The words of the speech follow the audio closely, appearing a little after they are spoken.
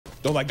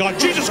Oh my God,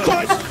 Jesus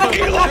Christ!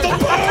 Elon the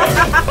bird!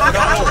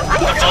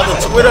 On the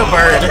Twitter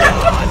bird.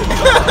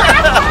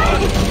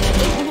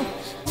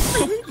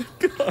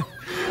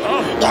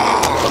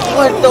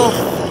 What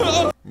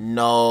the?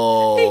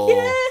 No.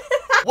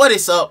 What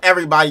is up,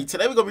 everybody?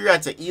 Today we're gonna be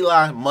reacting to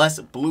Elon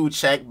Musk blue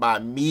check by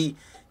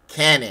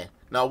MeatCanyon.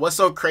 Now, what's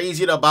so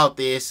crazy about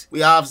this?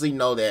 We obviously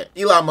know that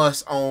Elon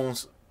Musk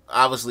owns,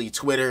 obviously,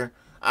 Twitter.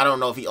 I don't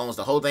know if he owns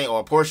the whole thing or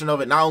a portion of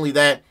it. Not only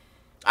that,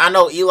 I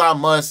know Elon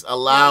Musk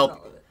allowed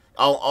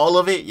all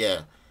of it.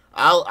 Yeah,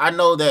 I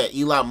know that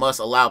Elon Musk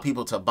allowed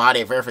people to buy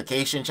their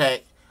verification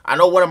check. I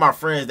know one of my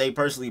friends, they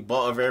personally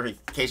bought a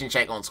verification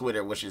check on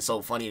Twitter, which is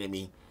so funny to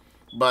me.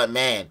 But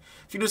man,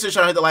 if you do so,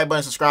 hit the like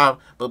button, subscribe.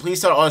 But please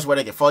tell the audience where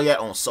they can follow you at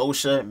on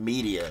social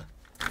media.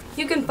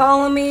 You can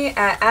follow me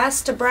at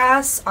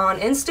 @AskToBrass on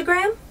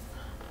Instagram.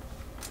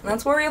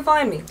 That's where you'll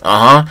find me.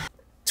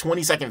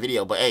 20-second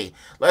video, but hey,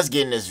 let's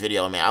get in this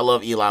video, man. I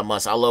love Elon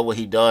Musk. I love what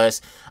he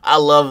does. I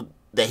love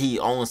that he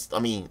owns,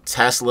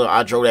 Tesla.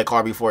 I drove that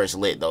car before. It's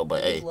lit though,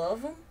 but hey. You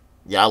love him?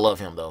 Yeah, I love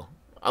him though.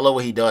 I love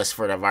what he does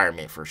for the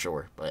environment for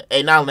sure. But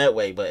hey, not in that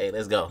way, but hey,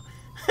 let's go.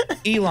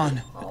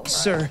 Elon,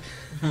 sir,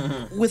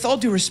 with all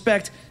due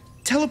respect,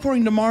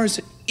 teleporting to Mars,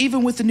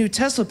 even with the new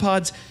Tesla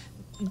pods,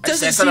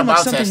 doesn't seem like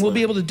something we'll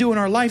be able to do in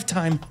our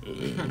lifetime.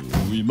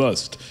 We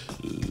must.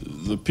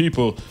 The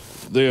people,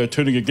 they are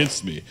turning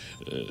against me.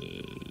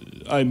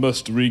 I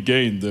must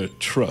regain their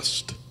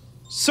trust.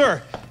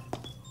 Sir,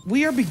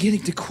 we are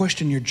beginning to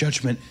question your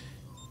judgment.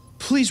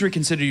 Please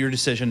reconsider your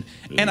decision.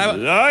 And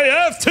I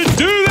have to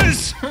do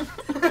this!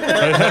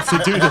 I have to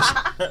do this.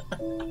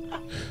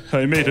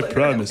 I made a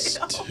promise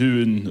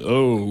to an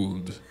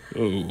old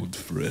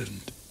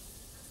friend.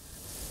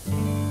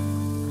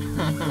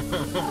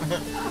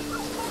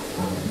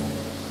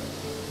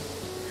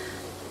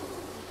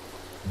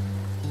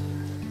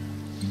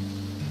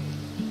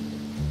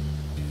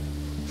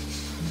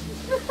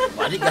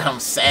 Why they got him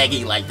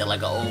saggy like that, like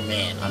an old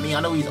man? I mean, I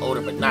know he's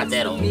older, but not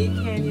that old.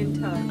 MeatCanyon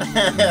touch.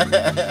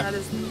 That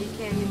is the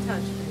MeatCanyon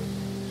touch.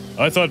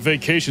 I thought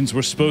vacations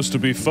were supposed to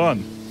be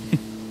fun.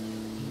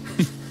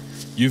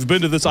 You've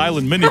been to this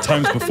island many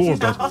times before,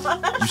 but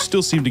you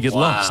still seem to get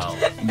lost.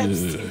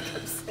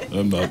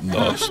 I'm not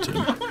lost.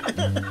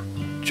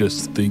 I'm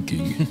just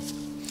thinking.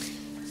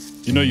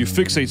 You know, you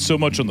fixate so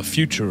much on the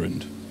future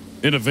and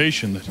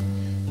innovation that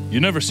you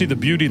never see the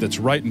beauty that's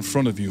right in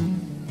front of you.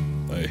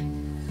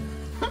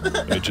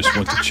 I just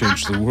want to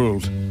change the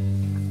world.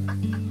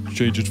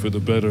 Change it for the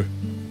better.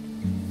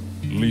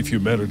 Leave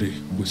humanity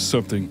with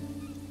something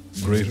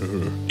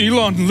greater.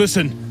 Elon,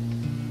 listen.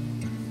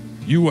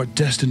 You are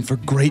destined for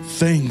great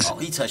things. Oh,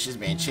 he touched his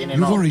man chin and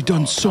You've already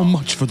done so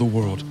much for the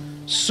world.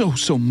 So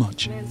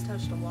much. Man's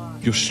touched a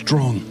lot. You're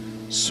strong,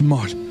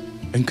 smart,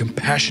 and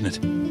compassionate.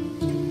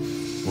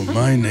 Well,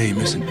 my name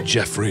isn't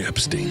Jeffrey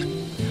Epstein.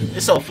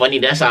 It's so funny.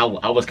 That's how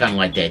I was kind of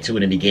like that too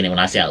in the beginning. When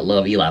I said I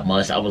love Elon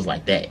Musk, I was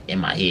like that in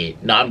my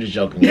head. No, I'm just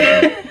joking with you.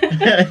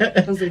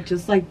 I was like,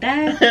 just like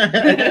that.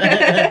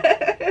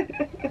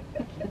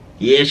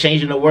 Yeah, it's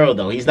changing the world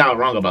though. He's not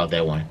wrong about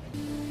that one.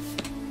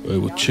 I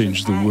will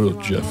change the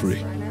world, Jeffrey.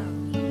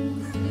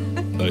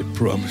 I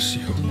promise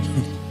you.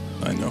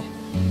 I know.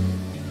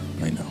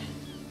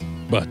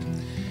 But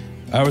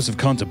hours of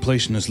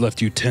contemplation has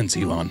left you tense,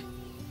 Elon.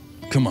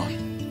 Come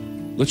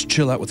on. Let's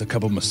chill out with a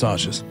couple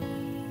massages.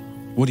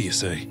 What do you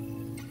say?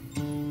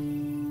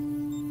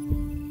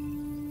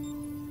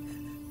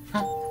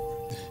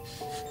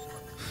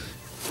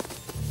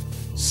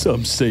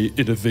 Some say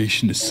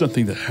innovation is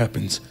something that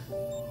happens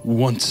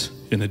once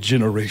in a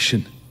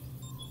generation.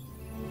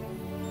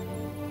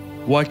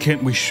 Why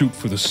can't we shoot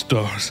for the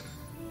stars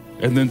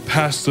and then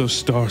pass those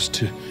stars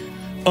to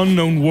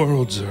unknown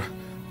worlds or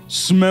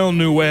smell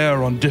new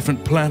air on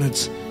different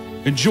planets,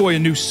 enjoy a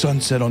new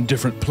sunset on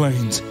different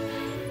planes?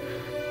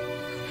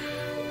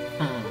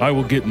 I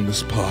will get in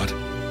this pod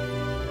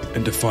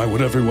and defy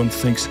what everyone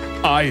thinks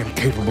I am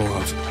capable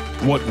of,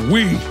 what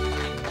we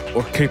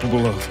are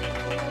capable of.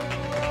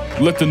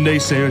 Let the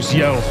naysayers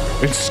yell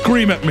and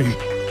scream at me.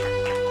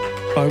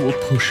 I will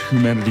push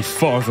humanity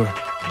farther.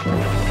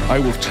 I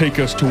will take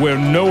us to where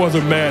no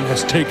other man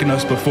has taken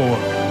us before.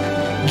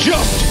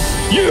 Just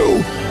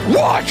you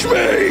watch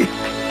me!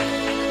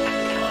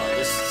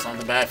 This is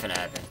something bad finna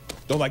happen.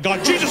 Oh my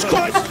God, Jesus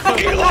Christ!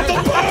 Elon the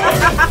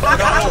bird!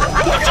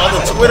 On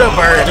the Twitter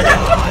bird.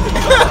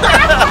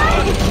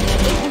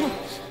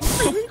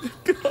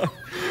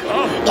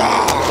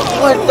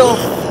 What the?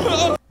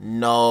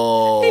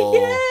 No.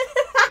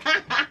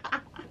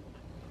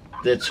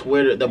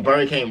 The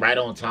bird came right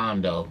on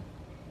time though.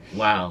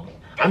 Wow.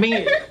 I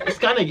mean, I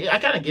kind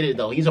of get it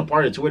though. He's a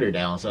part of Twitter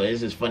now, so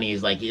it's just funny.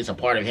 It's like it's a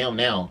part of him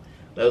now.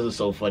 That was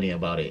so funny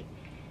about it.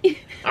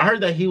 I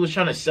heard that he was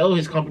trying to sell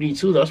his company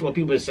too. That's what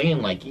people are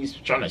saying. Like he's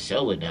trying to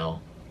sell it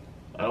now.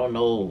 I don't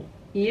know.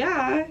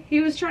 Yeah,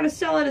 he was trying to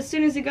sell it as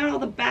soon as he got all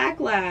the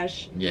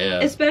backlash.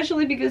 Yeah.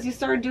 Especially because he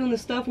started doing the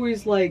stuff where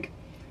he's like,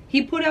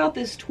 he put out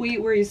this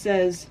tweet where he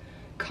says,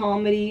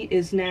 comedy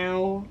is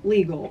now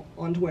legal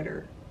on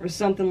Twitter or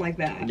something like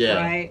that. Yeah.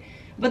 Right?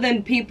 But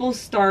then people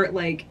start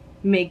like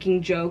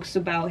making jokes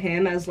about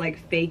him as like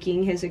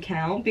faking his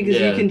account because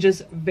you can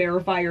just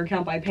verify your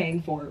account by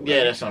paying for it. Right?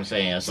 Yeah, that's what I'm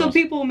saying. So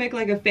people will make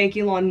like a fake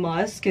Elon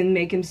Musk and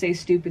make him say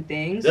stupid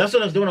things. That's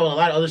what I was doing with a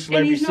lot of other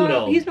celebrities too,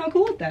 though. He's not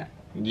cool with that.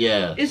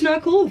 Yeah. It's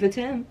not cool if it's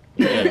him.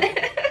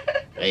 Yeah.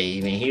 Hey,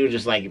 I mean, he was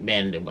just like,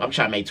 man, I'm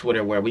trying to make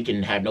Twitter where we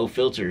can have no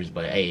filters,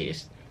 but hey,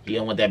 he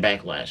don't want that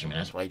backlash, man.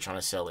 That's why he's trying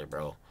to sell it,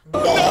 bro.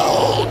 No!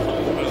 Oh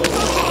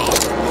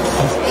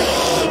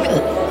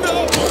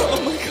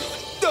my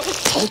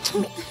God!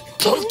 No!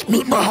 Take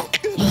me back.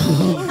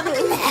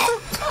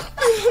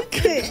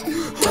 Take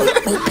me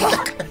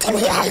back to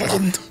the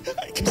island.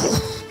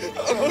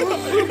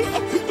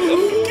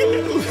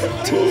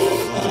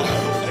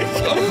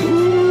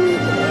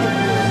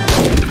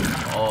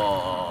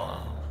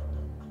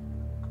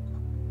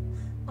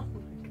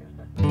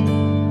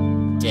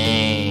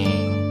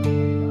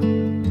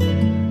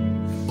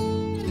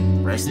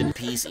 Rest in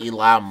peace,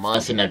 Elon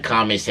Musk, in the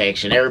comment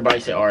section. Everybody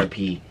say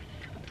RP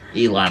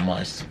Elon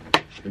Musk.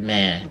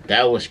 Man,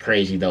 that was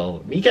crazy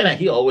though.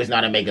 He always know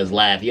how to make us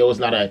laugh. He always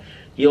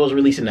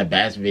releasing the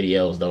best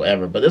videos though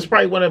ever. But this is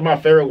probably one of my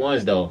favorite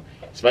ones though,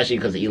 especially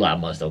because of Elon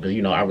Musk though. Because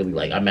you know I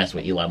mess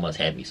with Elon Musk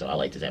heavy, so I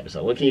like this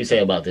episode. What can you say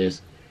about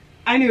this?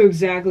 I knew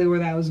exactly where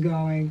that was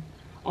going.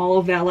 All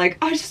of that, like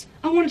I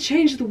want to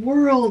change the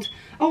world.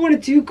 I want to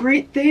do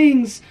great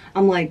things.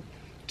 I'm like,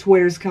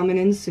 Twitter's coming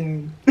in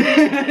soon. You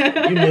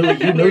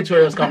knew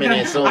Twitter was coming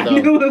in soon, though. I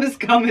knew it was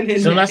coming in.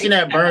 As soon as I seen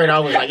that bird, I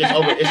was like,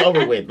 it's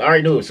over with. I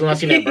already knew. As soon as I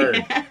seen that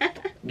bird. Yeah.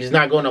 He's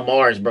not going to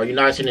Mars, bro. You're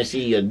not going to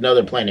see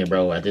another planet,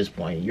 bro, at this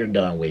point. You're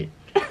done with.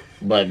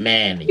 But,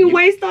 man. You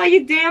waste all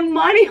your damn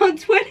money on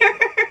Twitter.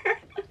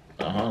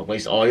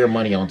 Waste all your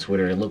money on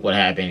Twitter, and look what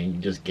happened. And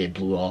you just get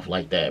blew off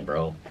like that,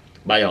 bro.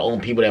 By your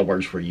own people that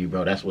works for you,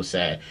 bro. That's what's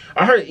sad.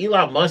 I heard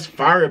Elon Musk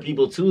fired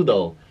people, too,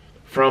 though.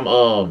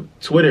 From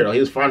Twitter, though. He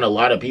was firing a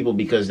lot of people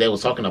because they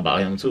was talking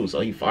about him, too.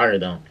 So he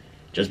fired them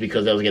just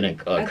because they was getting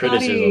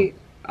criticism.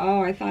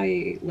 I thought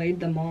he laid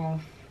them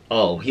off.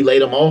 Oh, he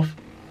laid them off?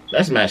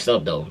 That's messed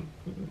up, though.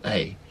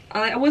 Hey.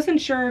 I wasn't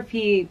sure if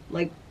he,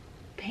 like,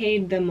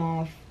 paid them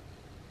off,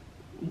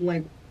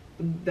 like,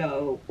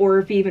 though. Or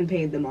if he even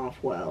paid them off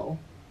well.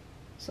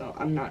 So,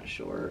 I'm not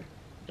sure.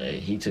 Hey,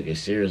 he took it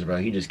serious, bro.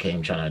 He just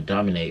came trying to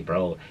dominate,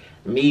 bro.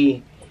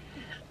 I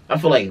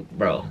feel like,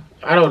 bro,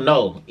 I don't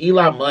know.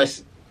 Elon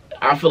Musk,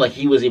 I feel like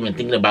he was even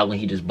thinking about when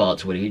he just bought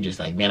Twitter. He just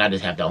like, man, I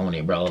just have to own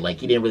it, bro. Like,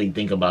 he didn't really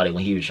think about it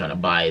when he was trying to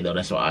buy it, though.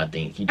 That's what I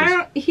think. He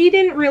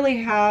didn't really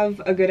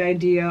have a good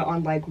idea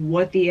on, like,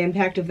 what the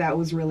impact of that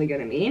was really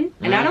going to mean.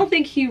 And I don't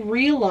think he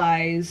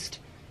realized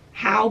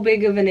how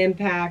big of an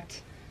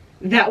impact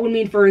that would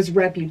mean for his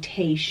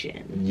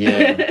reputation.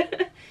 Yeah.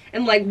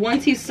 And, like,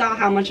 once he saw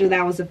how much of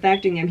that was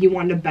affecting him, he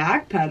wanted to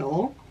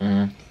backpedal.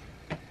 And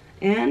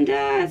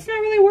it's not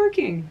really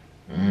working.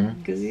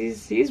 Because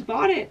he's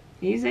bought it.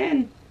 He's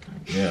in.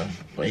 Yeah.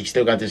 But he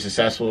still got this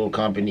successful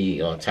company,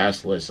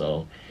 Tesla.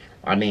 So,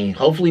 I mean,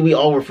 hopefully we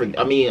all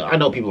I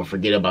know people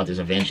forget about this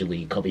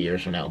eventually, a couple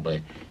years from now.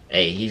 But,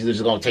 hey, he's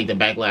just going to take the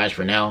backlash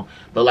for now.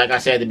 But like I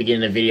said at the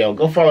beginning of the video,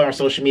 go follow our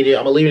social media.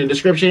 I'm going to leave it in the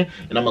description.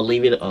 And I'm going to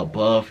leave it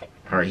above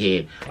her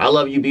head. I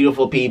love you,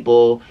 beautiful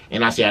people.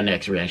 And I'll see you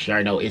next reaction. You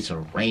already know it's a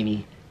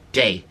rainy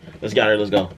day. Let's go.